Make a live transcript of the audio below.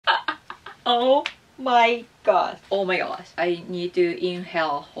Oh my god. Oh my gosh. I need to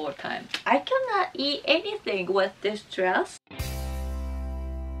inhale whole time. I cannot eat anything with this dress.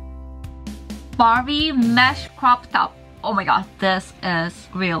 Barbie mesh crop top. Oh my god, this is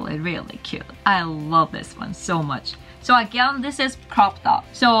really cute. I love this one so much. So again, this is crop top.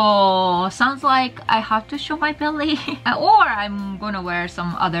 So sounds like I have to show my belly or I'm gonna wear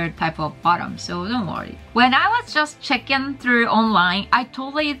some other type of bottom, so don't worry. When I was just checking through online, I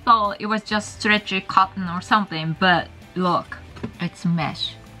totally thought it was just stretchy cotton or something, but look, it's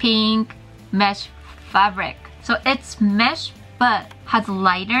mesh. Pink mesh fabric. So it's mesh but has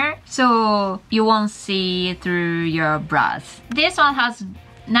lighter, so you won't see through your bras. This one has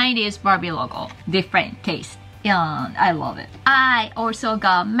 90s Barbie logo. Different taste. Yeah, I love it. I also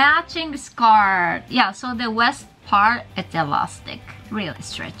got matching skirt. Yeah, so the waist part, it's elastic. Really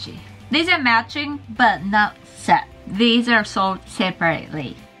stretchy. These are matching, but not set. These are sold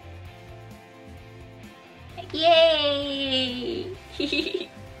separately. Yay!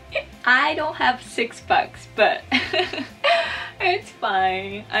 I don't have 6 bucks, but it's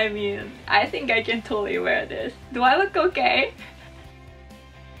fine. I mean, I think I can totally wear this. Do I look okay?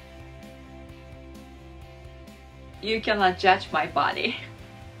 You cannot judge my body.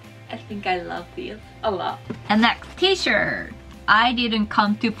 I think I love these a lot. And next, t-shirt. I didn't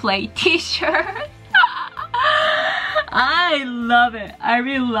come to play t-shirt. I love it. I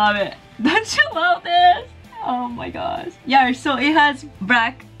really love it. Don't you love this? Oh my gosh. Yeah, so it has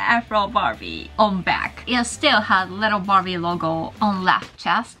black Afro Barbie on back. It still has little Barbie logo on left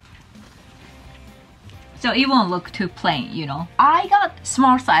chest. So it won't look too plain, you know. I got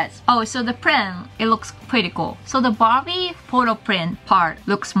small size. Oh, so the print, it looks pretty cool. So the Barbie photo print part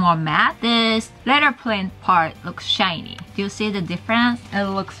looks more matte. This letter print part looks shiny. Do you see the difference? It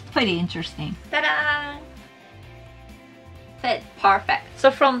looks pretty interesting. Ta-da! Fit perfect. So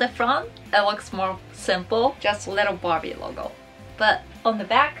from the front, it looks more simple. Just little Barbie logo. But on the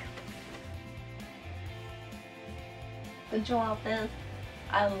back, don't you love this?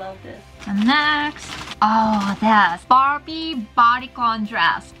 I love this. And next, oh, that's Barbie bodycon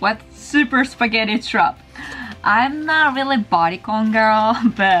dress with super spaghetti strap. I'm not really bodycon girl,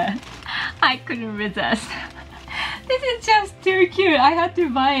 but I couldn't resist. This is just too cute. I had to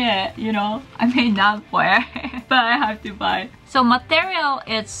buy it, you know. I may not wear it, but I have to buy it. So material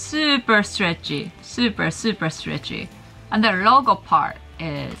is super stretchy, super stretchy. And the logo part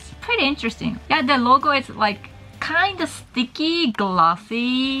is pretty interesting. Yeah, the logo is like kind of sticky,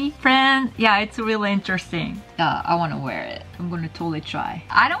 glossy print. Yeah, it's really interesting. Yeah, I want to wear it. I'm gonna totally try.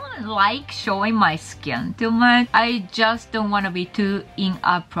 I don't like showing my skin too much. I just don't want to be too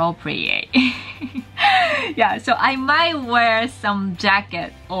inappropriate. Yeah, so I might wear some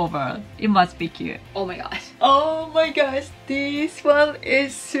jacket over. It must be cute. Oh my gosh. Oh my gosh, this one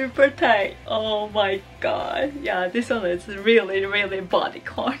is super tight. Oh my god. Yeah, this one is really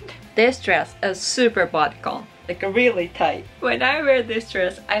bodycon. This dress is super bodycon. Like really tight. When I wear this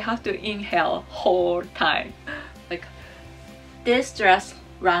dress, I have to inhale whole time. Like this dress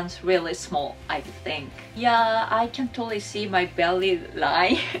runs really small, I think. Yeah, I can totally see my belly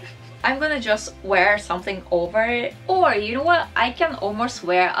line. I'm gonna just wear something over it. Or you know what? I can almost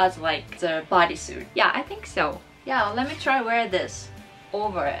wear as like the bodysuit. Yeah, I think so. Yeah, let me try wear this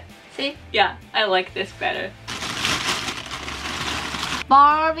over it. See? Yeah, I like this better.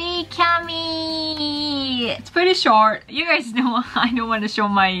 Barbie cami! It's pretty short. You guys know I don't want to show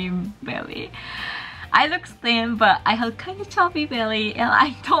my belly. I look thin, but I have kind of chubby belly, and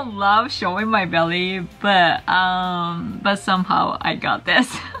I don't love showing my belly, but somehow I got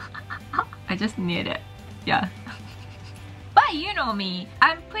this. I just need it. Yeah. But you know me,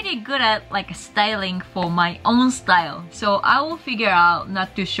 I'm pretty good at like styling for my own style, so I will figure out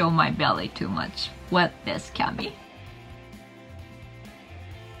not to show my belly too much with this cami.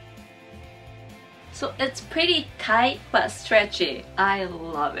 So it's pretty tight but stretchy. I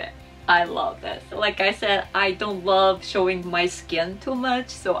love it. I love this. Like I said, I don't love showing my skin too much,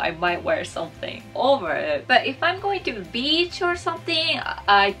 so I might wear something over it. But if I'm going to the beach or something,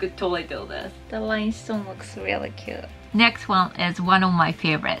 I could totally do this. The rhinestone looks really cute. Next one is one of my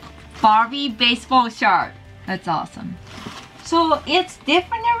favorites. Barbie baseball shirt. That's awesome. So it's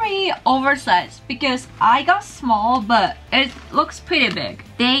definitely oversized because I got small, but it looks pretty big.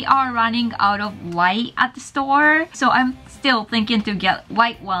 They are running out of white at the store, so I'm still thinking to get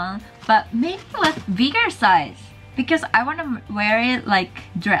white one, but maybe with bigger size because I want to wear it like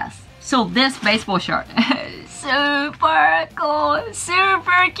dress. So this baseball shirt is super cool,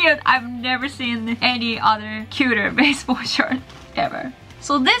 super cute. I've never seen any other cuter baseball shirt ever.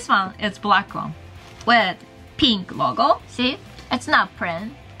 So this one is black one with pink logo. See, it's not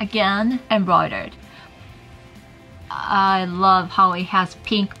print, again embroidered. I love how it has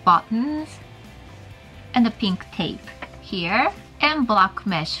pink buttons and the pink tape here and black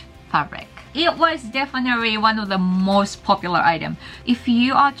mesh fabric. It was definitely one of the most popular items. If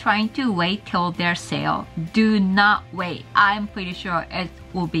you are trying to wait till their sale, do not wait. I'm pretty sure it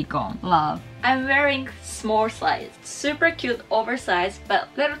will be gone. Love. I'm wearing small size. Super cute oversized, but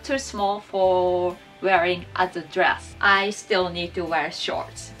little too small for wearing as a dress. I still need to wear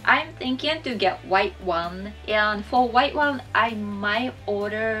shorts. I'm thinking to get white one, and for white one I might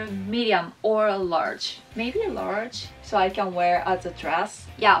order medium or large. Maybe large so I can wear as a dress.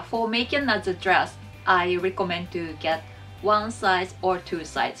 Yeah, for making as a dress I recommend to get one size or two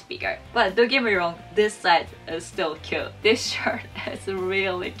sizes bigger. But don't get me wrong, this size is still cute. This shirt is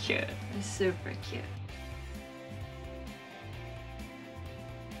really cute. It's super cute.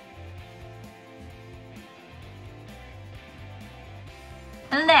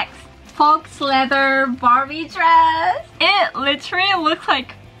 Next, Fox leather Barbie dress. It literally looks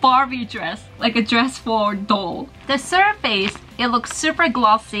like Barbie dress, like a dress for doll. The surface, it looks super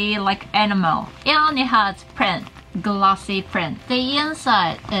glossy like enamel, and it has print, glossy print. The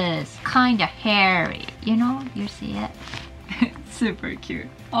inside is kinda hairy, you know, you see it? Super cute.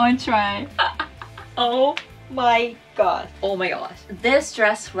 On try. Oh my god. Oh my gosh. This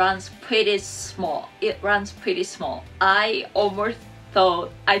dress runs pretty small. It runs pretty small. I almost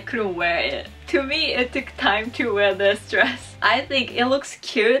thought I couldn't wear it. To me, it took time to wear this dress. I think it looks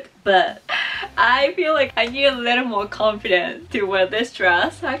cute, but I feel like I need a little more confidence to wear this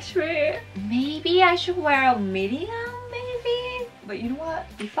dress actually. Maybe I should wear a medium, maybe? But you know what?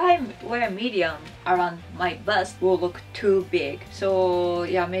 If I wear a medium around my bust, will look too big. So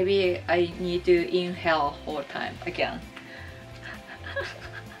yeah, maybe I need to inhale all the time again.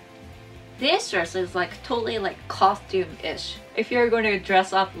 This dress is like totally like costume-ish. If you're going to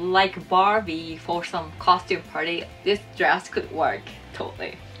dress up like Barbie for some costume party, this dress could work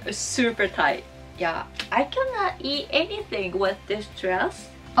totally. It's super tight. Yeah, I cannot eat anything with this dress.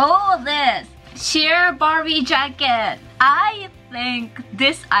 Oh, this sheer Barbie jacket. I think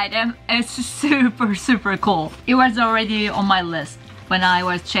this item is super cool. It was already on my list when I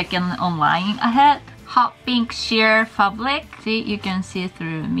was checking online ahead. Hot pink sheer fabric. See, you can see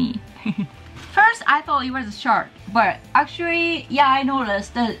through me. First, I thought it was a shirt, but actually, yeah, I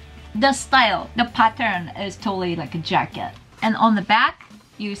noticed the style, the pattern is totally like a jacket. And on the back,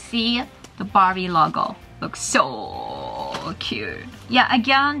 you see the Barbie logo. Looks so cute. Yeah,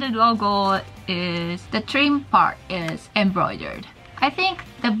 again, the logo is, the trim part is embroidered. I think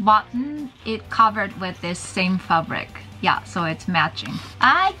the button is covered with this same fabric. Yeah, so it's matching.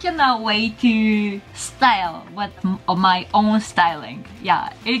 I cannot wait to style with my own styling.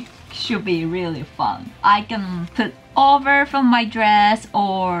 Yeah, it should be really fun. I can put over from my dress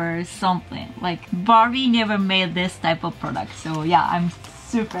or something. Like Barbie never made this type of product. So yeah, I'm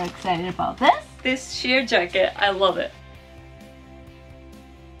super excited about this. This sheer jacket, I love it.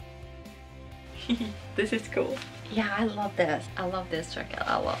 This is cool. Yeah, I love this. I love this jacket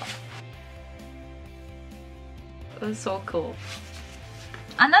a lot. It's so cool.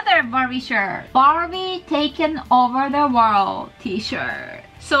 Another Barbie shirt. Barbie taking over the world t-shirt.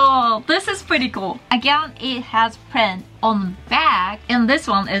 So this is pretty cool. Again, it has print on the back, and this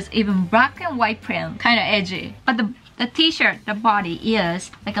one is even black and white print, kind of edgy. But the t-shirt, the body is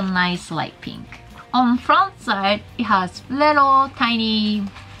like a nice light pink. On front side, it has little tiny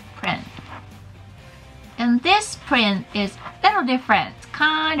print. And this print is a little different. It's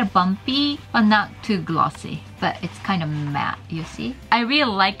kind of bumpy, but not too glossy. But it's kind of matte, you see? I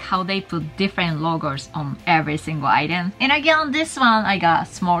really like how they put different logos on every single item. And again, this one I got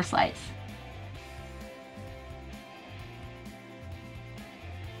small size.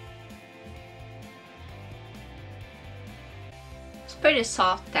 It's pretty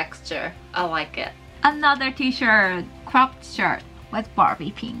soft texture. I like it. Another t-shirt, cropped shirt with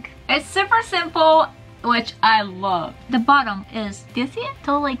Barbie pink. It's super simple, which I love. The bottom is, do you see it?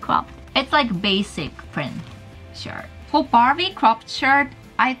 Totally cropped. It's like basic print shirt. For Barbie cropped shirt,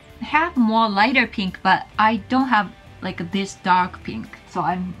 I have more lighter pink, but I don't have like this dark pink. So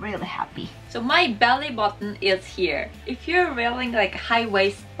I'm really happy. So my belly button is here. If you're wearing like high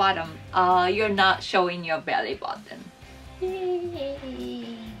waist bottom, you're not showing your belly button.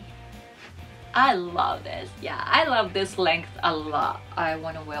 Yay. I love this. Yeah, I love this length a lot. I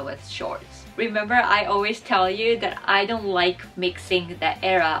want to wear with shorts. Remember, I always tell you that I don't like mixing the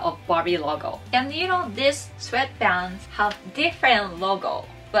era of Barbie logo. And you know, these sweatbands have different logo.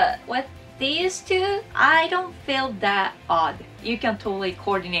 But with these two, I don't feel that odd. You can totally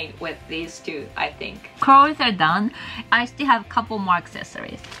coordinate with these two, I think. Clothes are done. I still have a couple more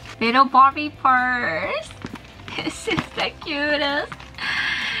accessories. Little Barbie purse. This is the cutest.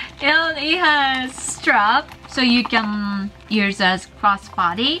 And it has strap, so you can use as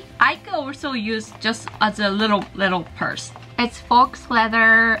crossbody. I could also use just as a little purse. It's fox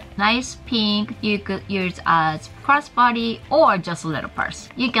leather, nice pink. You could use as crossbody or just a little purse.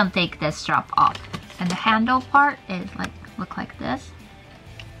 You can take the strap off. And the handle part is like, look like this.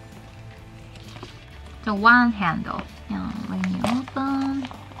 So one handle. And when you open,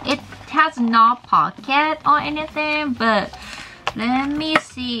 it has no pocket or anything, but let me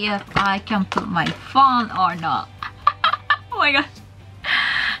see if I can put my phone or not. Oh my gosh.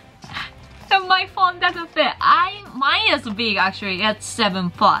 So my phone doesn't fit. Mine is big actually. It's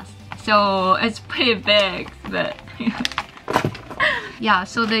 7 plus. So it's pretty big, but yeah,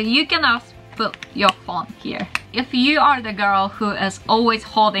 so you can also put your phone here. If you are the girl who is always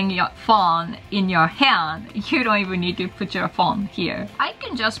holding your phone in your hand, you don't even need to put your phone here. I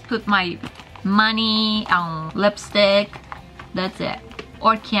can just put my money, lipstick, that's it,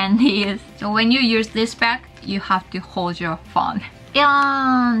 or candies. So when you use this bag, you have to hold your phone.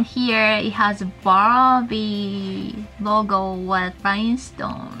 And here it has a Barbie logo with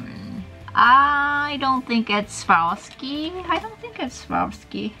rhinestone. I don't think it's Swarovski. I don't think it's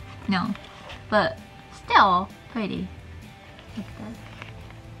Swarovski. No, but still pretty. Like this.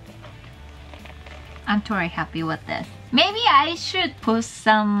 I'm totally happy with this. Maybe I should put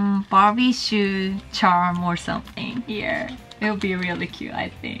some Barbie shoe charm or something here. It'll be really cute, I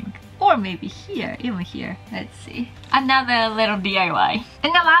think. Or maybe here, even here. Let's see. Another little DIY.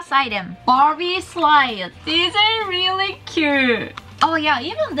 And the last item, Barbie slides. These are really cute. Oh yeah,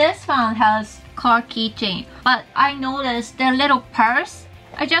 even this one has car keychain. But I noticed the little purse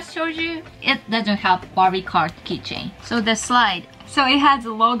I just showed you, it doesn't have Barbie car keychain. So the slide, so it has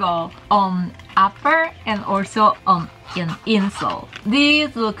a logo on upper and also on insole.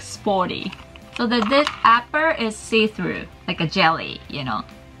 These look sporty. So this upper is see-through, like a jelly, you know.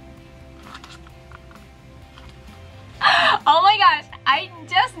 Oh my gosh, I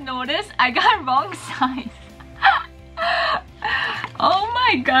just noticed I got wrong size. Oh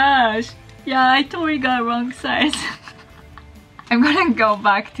my gosh. Yeah, I totally got wrong size. I'm gonna go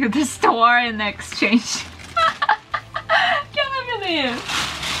back to the store and exchange. Can't believe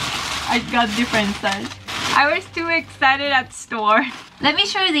I got different size. I was too excited at the store. Let me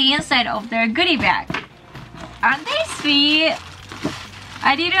show you the inside of their goodie bag. Aren't they sweet?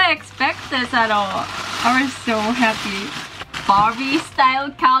 I didn't expect this at all. I was so happy. Barbie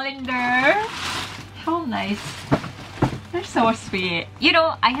style calendar. How nice. They're so sweet. You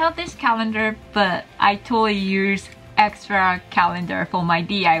know, I have this calendar, but I totally use extra calendar for my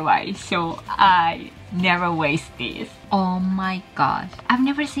DIY, so I never waste these. Oh my gosh, I've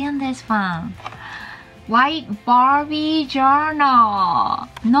never seen this one. White Barbie journal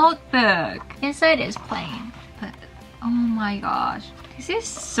notebook. Inside is plain, but oh my gosh, this is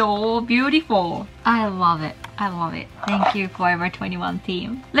so beautiful. I love it. I love it. Thank you, FOREVER21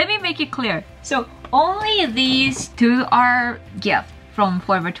 team. Let me make it clear. So only these two are gifts from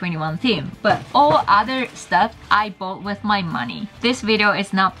FOREVER21 team, but all other stuff I bought with my money. This video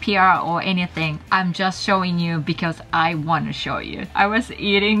is not PR or anything. I'm just showing you because I want to show you. I was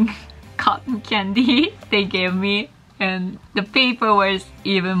eating cotton candy they gave me, and the paper was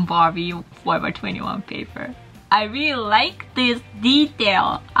even Barbie FOREVER21 paper. I really like this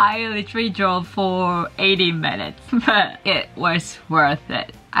detail. I literally drove for 80 minutes, but it was worth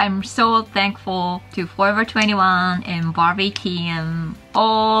it. I'm so thankful to FOREVER21 and Barbie team.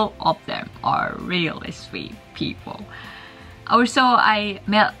 All of them are really sweet people. Also, I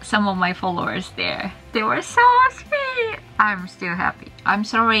met some of my followers there. They were so sweet. I'm still happy. I'm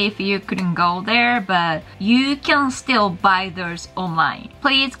sorry if you couldn't go there, but you can still buy those online.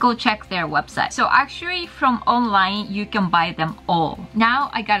 Please go check their website. So actually from online, you can buy them all. Now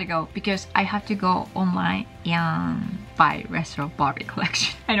I gotta go because I have to go online and buy retro Barbie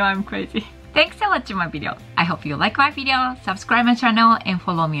collection. I know I'm crazy. Thanks for watching my video. I hope you like my video, subscribe my channel, and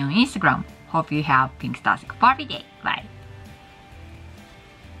follow me on Instagram. Hope you have Pinktastic Barbie Day. Bye.